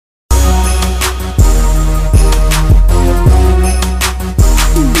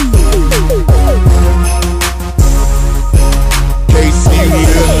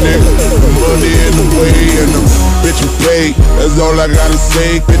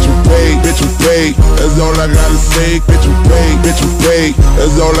say, bitch you pay, bitch you pay. That's all I gotta say, bitch you pay, bitch you pay.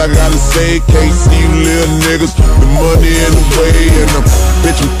 That's all I gotta say. Can't see you little niggas, the money in the way, and the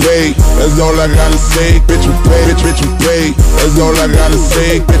bitch you pay. That's all I gotta say, bitch you pay, bitch you pay. That's all I gotta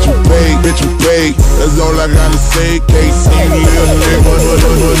say, bitch you pay, bitch you pay. That's all I gotta say. Can't see you little niggas, the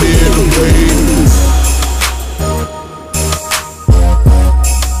money in the way.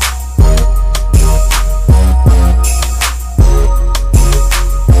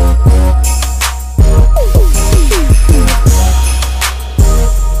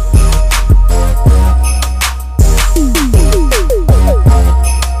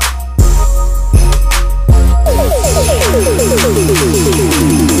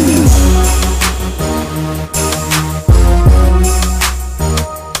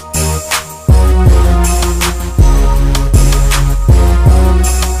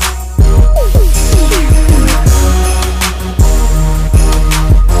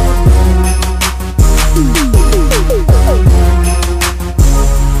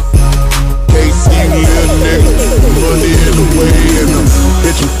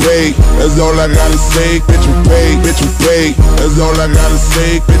 That's all I gotta say, bitch you pay, bitch you pay. That's all I gotta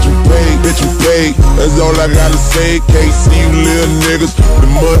say, bitch you pay, bitch you pay. That's all I gotta say. Can't see you little niggas, the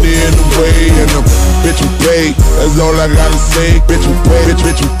money in the way, and the bitch you pay. That's all I gotta say, bitch you pay,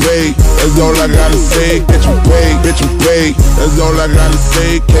 bitch you pay. That's all I gotta say, bitch you pay, bitch you pay. That's all I gotta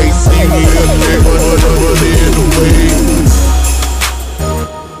say. Can't see you little niggas, the money in the way.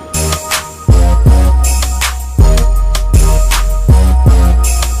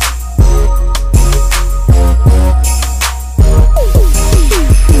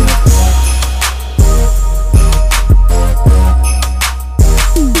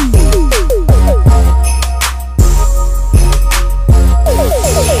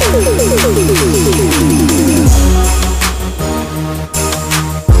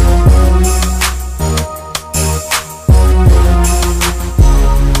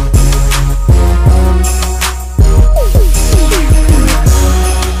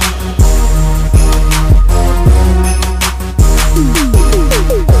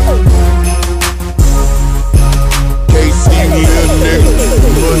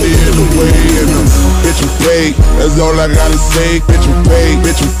 That's all I gotta say, bitch you pay,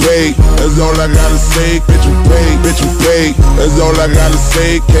 bitch you pay. That's all I gotta say, bitch you pay, bitch you pay. That's all I gotta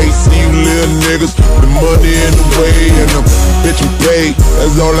say. Can't see you little niggas, the money in the way, and the bitch you pay.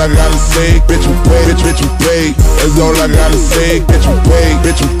 That's all I gotta say, bitch you pay, bitch you pay. That's all I gotta say, bitch you pay,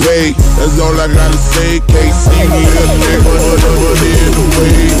 bitch you pay. That's all I gotta say. Can't see you little niggas, the money in the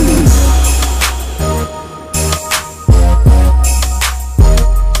way.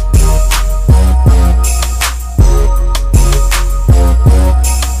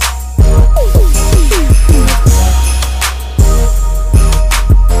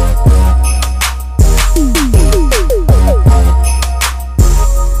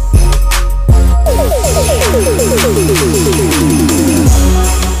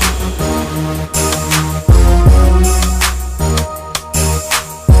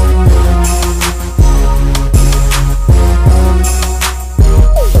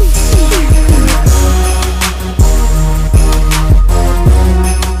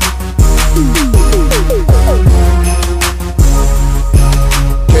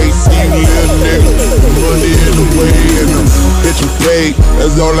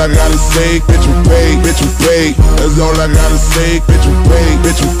 That's all I gotta say, bitch you pay, bitch you pay. That's all I gotta say, bitch you pay,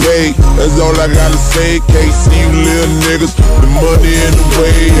 bitch you pay. That's all I gotta say. Can't see you little niggas, the money in the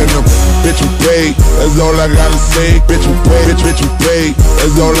way, and the bitch you pay. That's all I gotta say, bitch you pay, bitch you pay.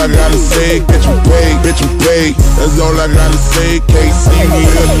 That's all I gotta say, bitch you pay, bitch you pay. That's all I gotta say. Can't see you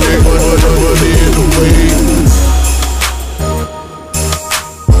little niggas, the money in the way.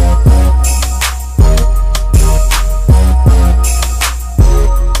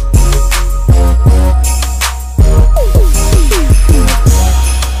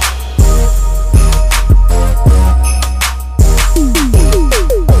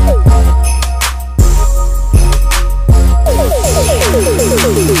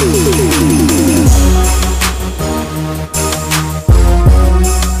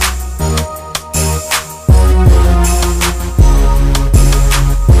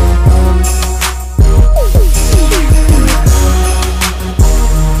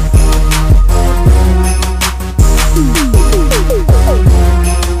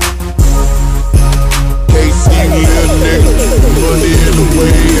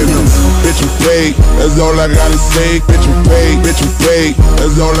 bitch you pay. That's all I gotta say, bitch you pay, bitch you pay.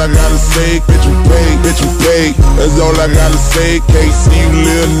 That's all I gotta say, bitch you pay, bitch you pay. That's all I gotta say, can't see you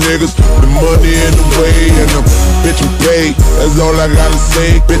little niggas. The money in the way and the bitch you pay. That's all I gotta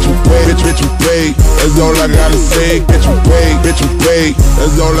say, bitch you pay, bitch you pay. That's all I gotta say, bitch you pay, bitch you pay.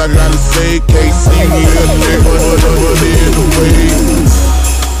 That's all I gotta say, can't see you little niggas. The money in the way.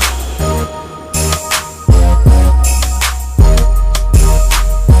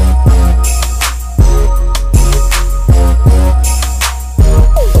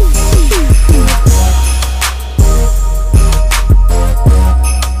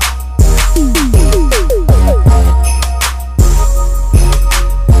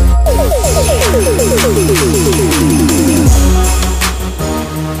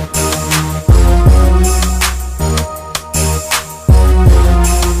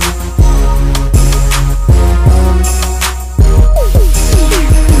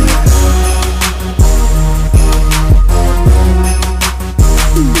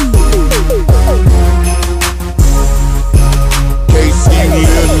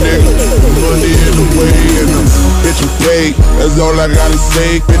 That's all I gotta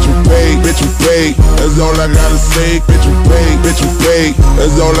say, bitch you pay, bitch you pay. That's all I gotta say, bitch you pay, bitch you pay.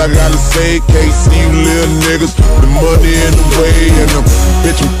 That's all I gotta say, can't see you little niggas. The money in the way and the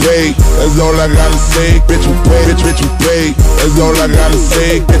bitch you pay. That's all I gotta say, bitch you pay, bitch you pay. That's all I gotta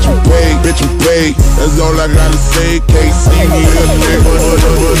say, bitch you pay, bitch you pay. That's all I gotta say, can't see you little niggas. The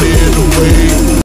money in the way.